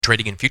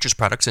Trading in futures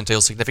products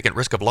entails significant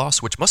risk of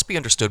loss, which must be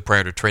understood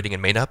prior to trading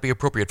and may not be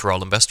appropriate for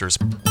all investors.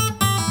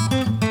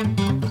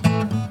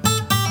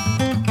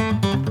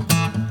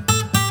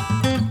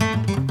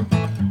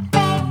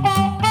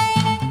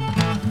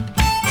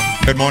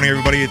 Good morning,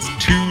 everybody. It's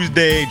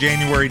Tuesday,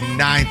 January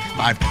 9th,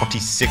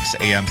 5:26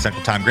 a.m.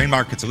 Central Time. Grain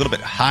market's a little bit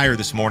higher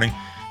this morning.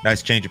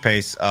 Nice change of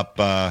pace, up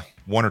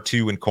 1 or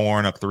 2 in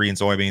corn, up 3 in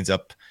soybeans,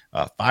 up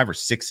 5 or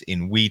 6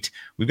 in wheat.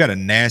 We've got a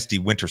nasty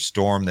winter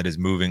storm that is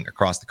moving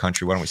across the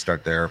country. Why don't we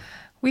start there?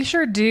 We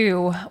sure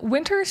do.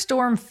 Winter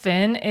Storm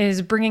Finn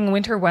is bringing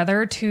winter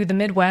weather to the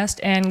Midwest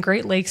and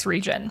Great Lakes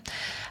region.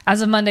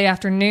 As of Monday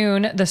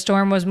afternoon, the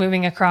storm was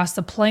moving across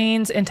the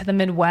plains into the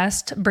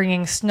Midwest,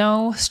 bringing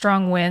snow,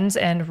 strong winds,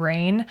 and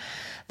rain.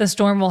 The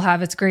storm will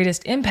have its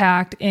greatest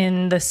impact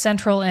in the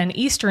central and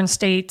eastern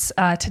states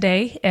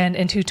today and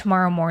into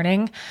tomorrow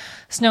morning.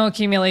 Snow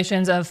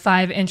accumulations of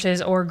 5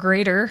 inches or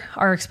greater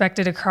are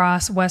expected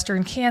across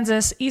western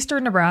Kansas,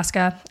 eastern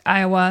Nebraska,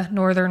 Iowa,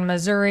 northern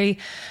Missouri,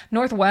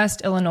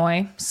 northwest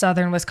Illinois,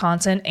 southern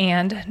Wisconsin,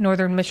 and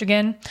northern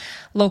Michigan.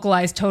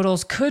 Localized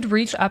totals could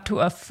reach up to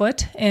a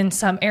foot in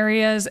some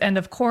areas, and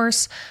of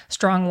course,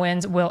 strong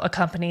winds will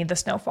accompany the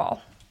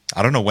snowfall.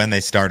 I don't know when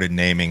they started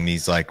naming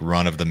these like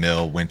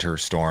run-of-the-mill winter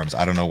storms.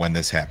 I don't know when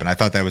this happened. I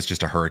thought that was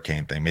just a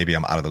hurricane thing. Maybe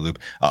I'm out of the loop.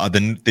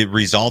 The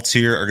results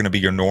here are going to be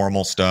your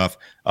normal stuff.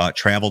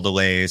 Travel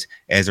delays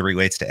as it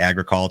relates to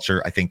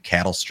agriculture. I think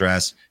cattle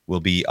stress will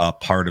be a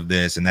part of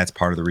this, and that's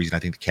part of the reason I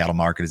think the cattle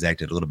market has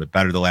acted a little bit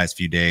better the last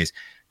few days.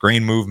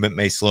 Grain movement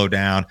may slow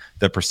down.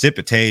 The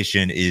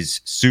precipitation is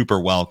super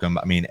welcome.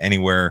 I mean,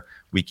 anywhere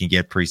we can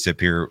get precip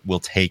here,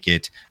 we'll take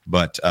it.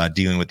 But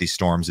dealing with these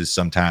storms is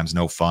sometimes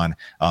no fun.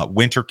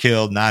 Winter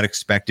kill, not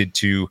expected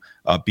to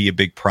be a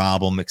big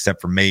problem,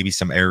 except for maybe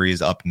some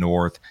areas up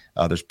north.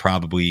 It's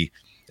probably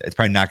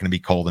not going to be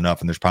cold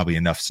enough, and there's probably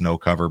enough snow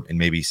cover in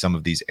maybe some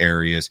of these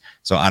areas.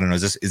 So I don't know.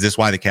 Is this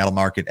why the cattle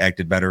market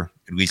acted better,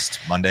 at least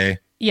Monday?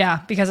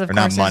 Yeah, because of course.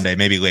 Or not Monday,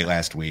 maybe late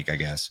last week, I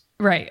guess.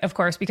 Right, of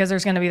course, because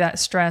there's going to be that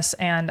stress,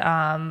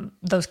 and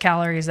those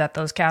calories that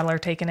those cattle are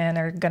taking in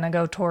are going to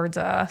go towards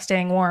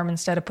staying warm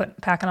instead of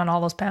packing on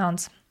all those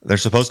pounds.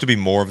 There's supposed to be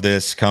more of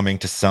this coming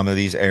to some of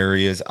these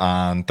areas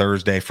on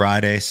Thursday,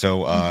 Friday,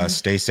 so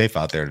stay safe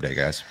out there today,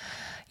 guys.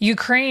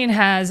 Ukraine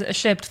has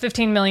shipped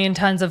 15 million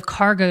tons of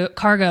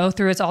cargo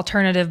through its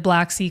alternative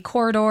Black Sea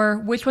corridor,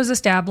 which was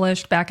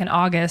established back in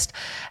August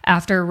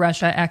after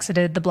Russia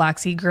exited the Black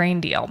Sea grain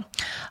deal.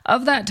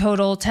 Of that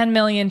total, 10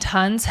 million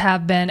tons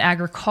have been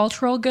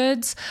agricultural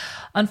goods.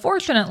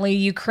 Unfortunately,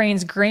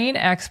 Ukraine's grain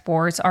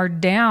exports are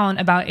down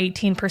about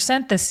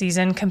 18% this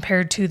season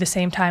compared to the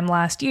same time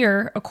last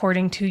year,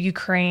 according to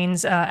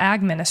Ukraine's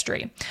ag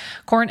ministry.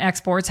 Corn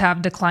exports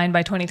have declined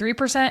by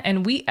 23%,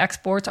 and wheat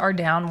exports are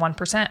down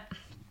 1%.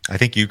 I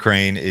think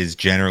Ukraine is,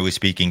 generally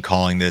speaking,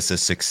 calling this a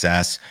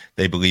success.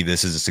 They believe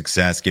this is a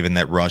success, given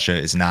that Russia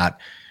is not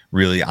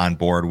really on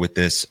board with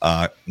this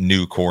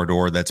new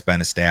corridor that's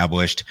been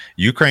established.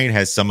 Ukraine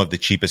has some of the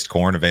cheapest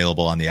corn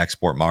available on the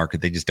export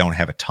market. They just don't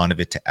have a ton of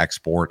it to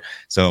export.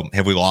 So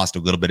have we lost a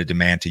little bit of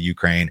demand to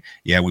Ukraine?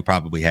 Yeah, we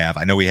probably have.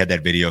 I know we had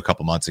that video a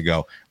couple months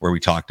ago where we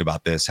talked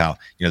about this, how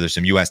there's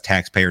some U.S.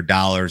 taxpayer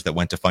dollars that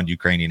went to fund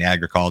Ukrainian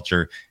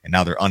agriculture, and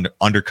now they're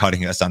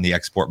undercutting us on the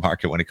export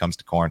market when it comes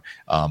to corn.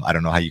 I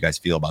don't know how you guys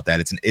feel about that.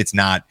 It's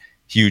not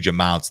huge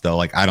amounts, though.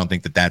 Like, I don't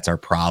think that that's our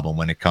problem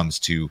when it comes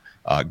to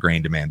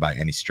grain demand by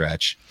any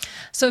stretch.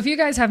 So if you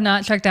guys have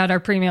not checked out our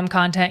premium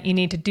content, you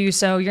need to do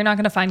so. You're not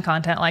going to find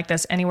content like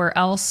this anywhere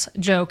else.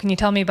 Joe, can you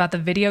tell me about the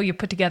video you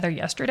put together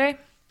yesterday?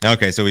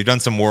 Okay, so we've done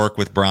some work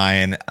with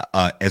Brian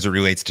as it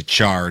relates to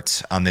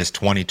charts on this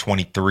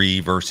 2023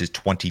 versus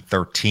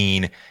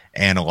 2013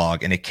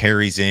 analog, and it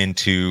carries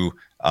into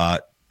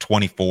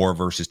 24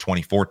 versus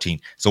 2014.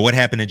 So what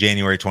happened in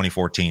January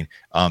 2014?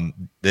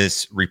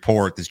 This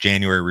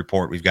January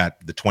report, we've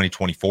got the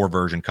 2024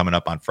 version coming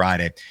up on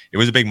Friday. It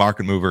was a big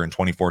market mover in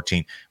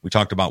 2014. We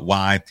talked about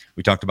why.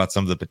 We talked about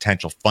some of the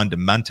potential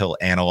fundamental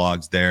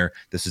analogs there.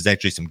 This is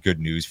actually some good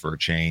news for a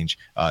change.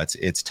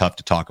 It's tough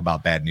to talk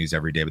about bad news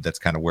every day, but that's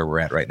kind of where we're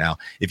at right now.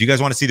 If you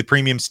guys want to see the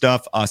premium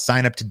stuff,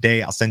 sign up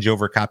today. I'll send you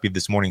over a copy of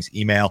this morning's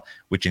email,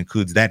 which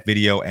includes that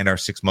video and our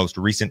 6 most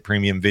recent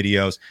premium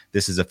videos.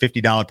 This is a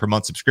 $50 per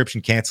month subscription.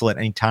 Cancel at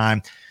any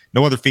time.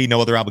 No other fee, no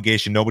other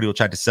obligation. Nobody will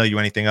try to sell you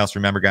anything else.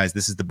 Remember, guys,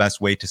 this is the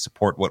best way to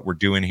support what we're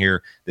doing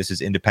here. This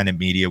is independent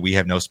media. We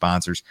have no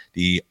sponsors.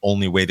 The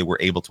only way that we're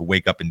able to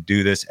wake up and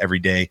do this every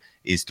day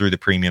is through the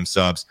premium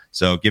subs.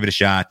 So give it a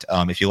shot.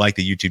 If you like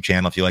the YouTube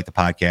channel, if you like the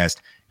podcast,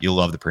 you'll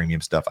love the premium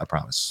stuff, I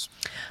promise.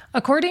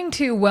 According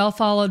to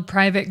well-followed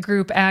private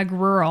group Ag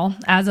Rural,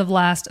 as of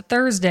last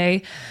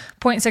Thursday,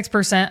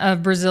 0.6%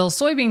 of Brazil's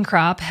soybean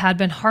crop had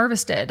been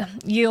harvested.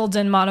 Yields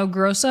in Mato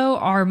Grosso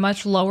are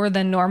much lower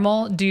than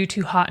normal due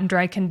to hot and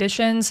dry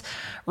conditions.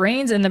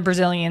 Rains in the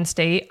Brazilian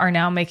state are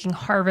now making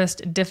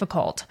harvest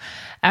difficult.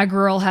 Ag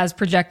Rural has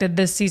projected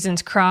this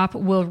season's crop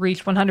will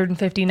reach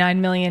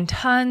 159 million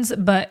tons,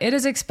 but it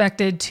is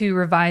expected to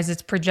revise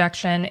its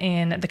projection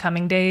in the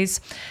coming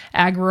days.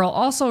 Ag Rural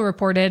also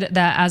reported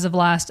that as of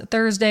last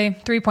Thursday, Monday,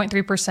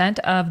 3.3%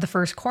 of the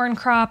first corn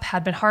crop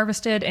had been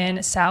harvested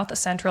in south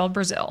central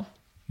Brazil.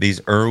 These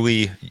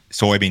early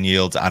soybean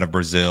yields out of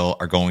Brazil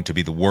are going to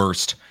be the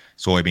worst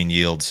soybean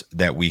yields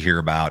that we hear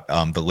about.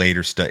 The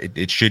later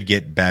it should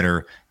get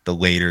better the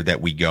later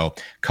that we go.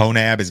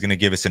 CONAB is going to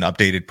give us an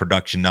updated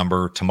production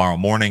number tomorrow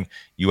morning.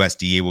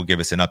 USDA will give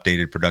us an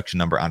updated production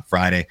number on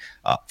Friday.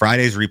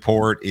 Friday's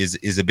report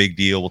is a big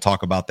deal. We'll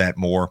talk about that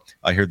more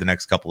here the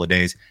next couple of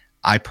days.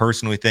 I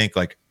personally think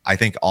I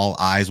think all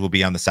eyes will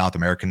be on the South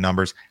American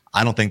numbers.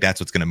 I don't think that's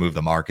what's going to move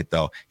the market,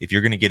 though. If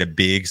you're going to get a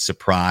big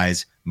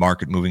surprise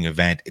market moving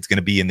event, it's going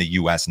to be in the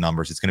U.S.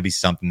 numbers. It's going to be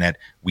something that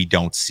we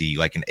don't see,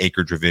 like an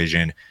acreage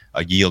revision,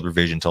 a yield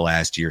revision to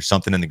last year,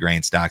 something in the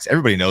grain stocks.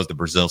 Everybody knows the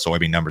Brazil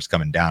soybean numbers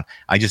coming down.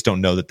 I just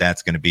don't know that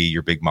that's going to be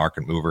your big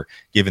market mover,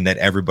 given that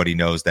everybody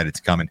knows that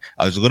it's coming.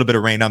 There's a little bit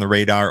of rain on the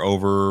radar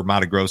over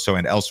Mato Grosso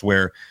and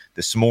elsewhere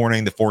this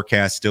morning. The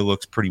forecast still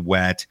looks pretty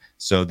wet.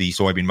 So the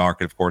soybean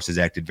market, of course, has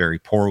acted very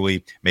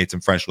poorly, made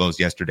some fresh lows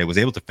yesterday, was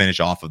able to finish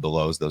off of the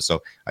lows, though.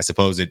 So I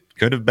suppose it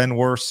could have been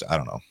worse. I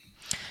don't know.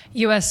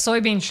 U.S.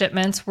 soybean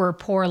shipments were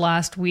poor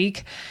last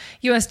week.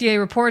 USDA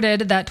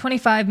reported that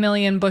 25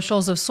 million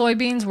bushels of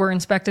soybeans were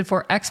inspected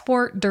for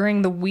export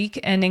during the week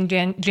ending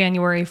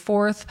January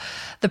 4th.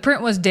 The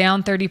print was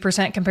down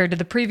 30% compared to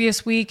the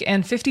previous week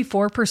and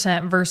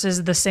 54%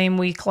 versus the same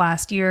week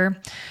last year.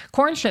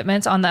 Corn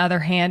shipments, on the other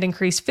hand,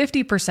 increased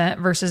 50%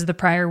 versus the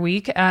prior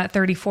week at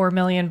 34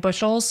 million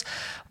bushels.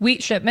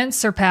 Wheat shipments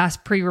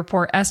surpassed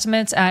pre-report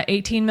estimates at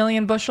 18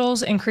 million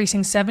bushels,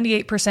 increasing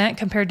 78%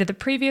 compared to the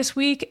previous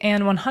week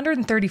and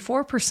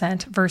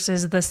 134%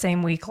 versus the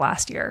same week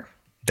last year.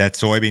 That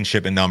soybean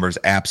shipment number is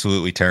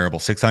absolutely terrible.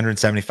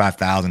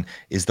 675,000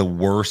 is the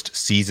worst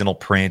seasonal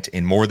print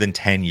in more than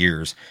 10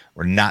 years.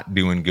 We're not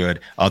doing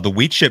good. The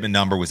wheat shipment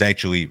number was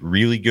actually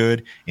really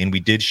good, and we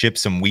did ship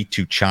some wheat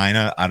to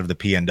China out of the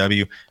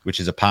PNW,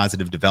 which is a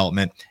positive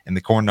development, and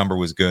the corn number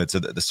was good. So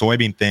the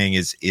soybean thing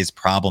is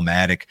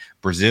problematic.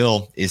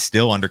 Brazil is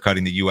still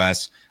undercutting the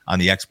U.S. on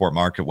the export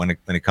market when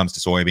it comes to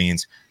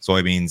soybeans.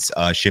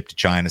 Soybeans shipped to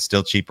China,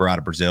 still cheaper out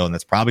of Brazil, and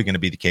that's probably going to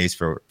be the case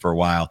for a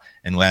while,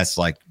 unless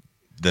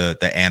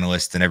the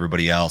analysts and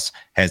everybody else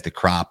has the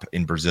crop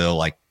in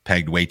Brazil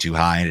pegged way too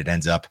high and it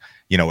ends up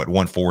at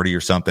 140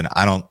 or something.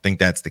 I don't think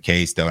that's the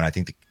case, though, and I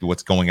think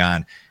what's going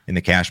on in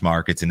the cash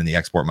markets and in the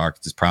export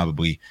markets is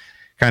probably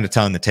kind of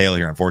telling the tale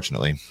here,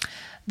 unfortunately.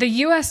 The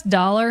U.S.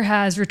 dollar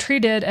has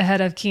retreated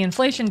ahead of key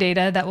inflation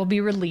data that will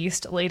be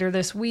released later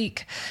this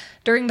week.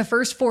 During the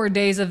first 4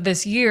 days of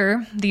this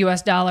year, the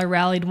U.S. dollar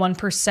rallied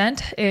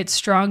 1%, its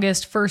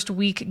strongest first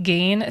week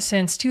gain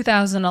since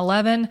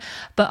 2011.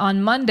 But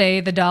on Monday,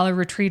 the dollar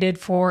retreated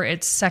for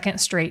its second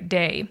straight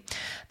day.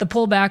 The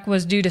pullback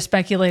was due to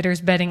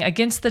speculators betting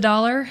against the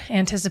dollar,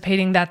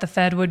 anticipating that the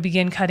Fed would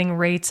begin cutting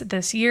rates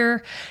this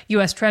year.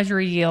 U.S.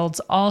 Treasury yields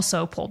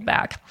also pulled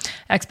back.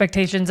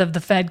 Expectations of the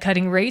Fed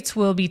cutting rates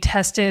will be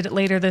tested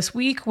later this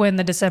week when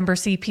the December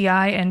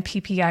CPI and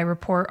PPI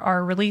report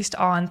are released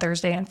on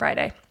Thursday and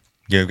Friday.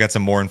 Yeah, we've got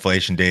some more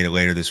inflation data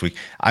later this week.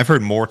 I've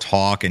heard more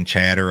talk and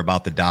chatter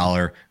about the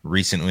dollar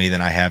recently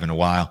than I have in a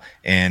while.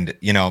 And,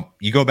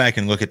 you go back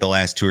and look at the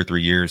last 2 or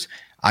 3 years,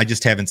 I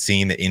just haven't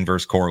seen the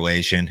inverse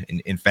correlation.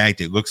 In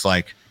fact, it looks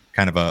like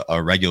kind of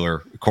a regular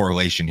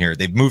correlation here.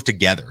 They've moved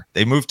together.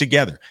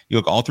 You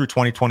look all through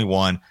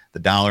 2021, the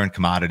dollar and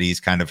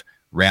commodities kind of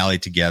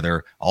rallied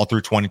together all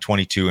through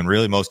 2022 and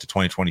really most of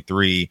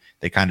 2023.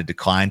 They kind of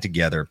declined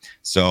together.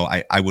 So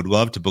I would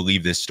love to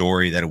believe this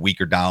story that a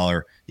weaker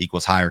dollar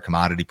equals higher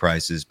commodity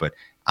prices, but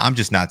I'm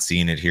just not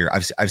seeing it here.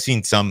 I've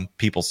seen some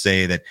people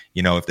say that,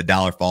 if the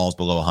dollar falls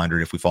below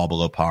 100, if we fall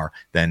below par,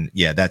 then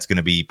yeah, that's going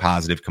to be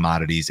positive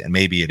commodities, and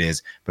maybe it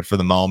is. But for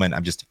the moment,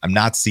 I'm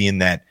not seeing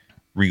that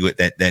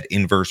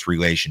inverse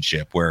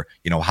relationship where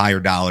higher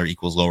dollar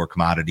equals lower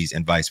commodities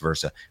and vice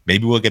versa.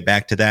 Maybe we'll get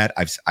back to that.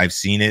 I've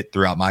seen it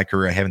throughout my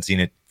career. I haven't seen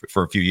it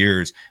for a few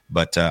years,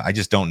 but I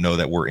just don't know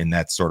that we're in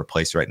that sort of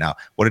place right now.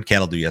 What did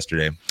cattle do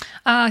yesterday?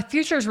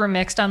 Futures were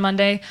mixed on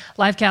Monday.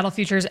 Live cattle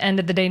futures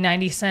ended the day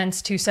 90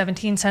 cents to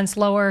 17 cents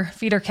lower.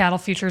 Feeder cattle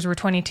futures were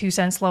 22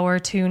 cents lower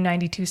to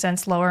 92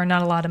 cents lower.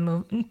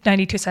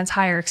 92 cents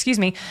higher, excuse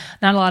me.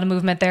 Not a lot of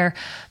movement there.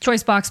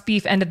 Choice box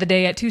beef ended the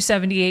day at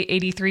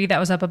 278.83. That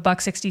was up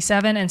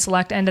 $1.67, and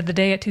select ended the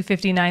day at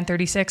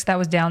 259.36. That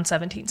was down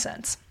 17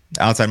 cents.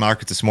 Outside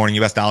markets this morning,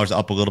 U.S. dollars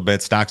up a little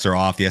bit. Stocks are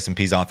off. The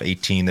S&P's off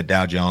 18. The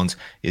Dow Jones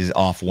is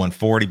off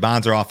 140.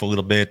 Bonds are off a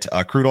little bit.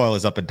 Crude oil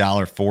is up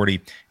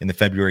 $1.40 in the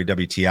February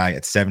WTI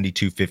at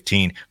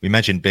 72.15. We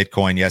mentioned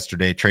Bitcoin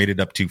yesterday,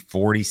 traded up to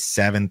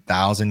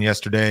 47,000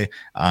 yesterday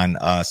on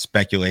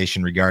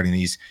speculation regarding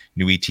these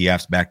new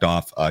ETFs. Backed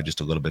off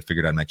just a little bit.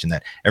 Figured I'd mention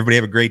that. Everybody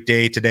have a great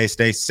day today.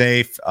 Stay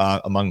safe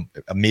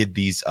amid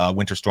these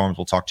winter storms.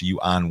 We'll talk to you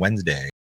on Wednesday.